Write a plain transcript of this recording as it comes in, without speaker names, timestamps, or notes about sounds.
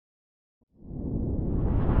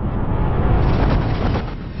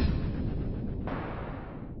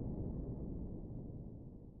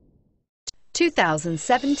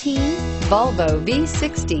2017 Volvo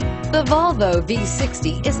V60. The Volvo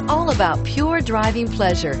V60 is all about pure driving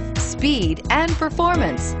pleasure, speed, and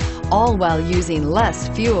performance, all while using less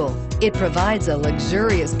fuel. It provides a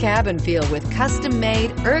luxurious cabin feel with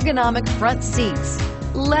custom-made ergonomic front seats,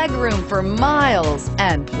 legroom for miles,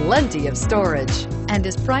 and plenty of storage, and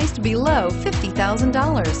is priced below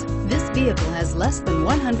 $50,000. This vehicle has less than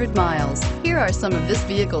 100 miles. Here are some of this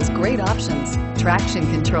vehicle's great options: traction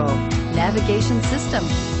control, navigation system,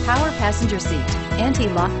 power passenger seat,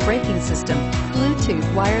 anti-lock braking system,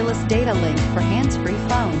 Bluetooth wireless data link for hands-free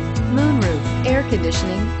phone, moonroof, air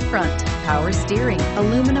conditioning, front, power steering,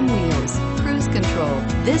 aluminum wheels, cruise control.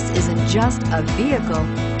 This isn't just a vehicle,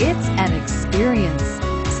 it's an experience.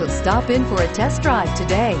 So stop in for a test drive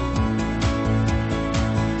today.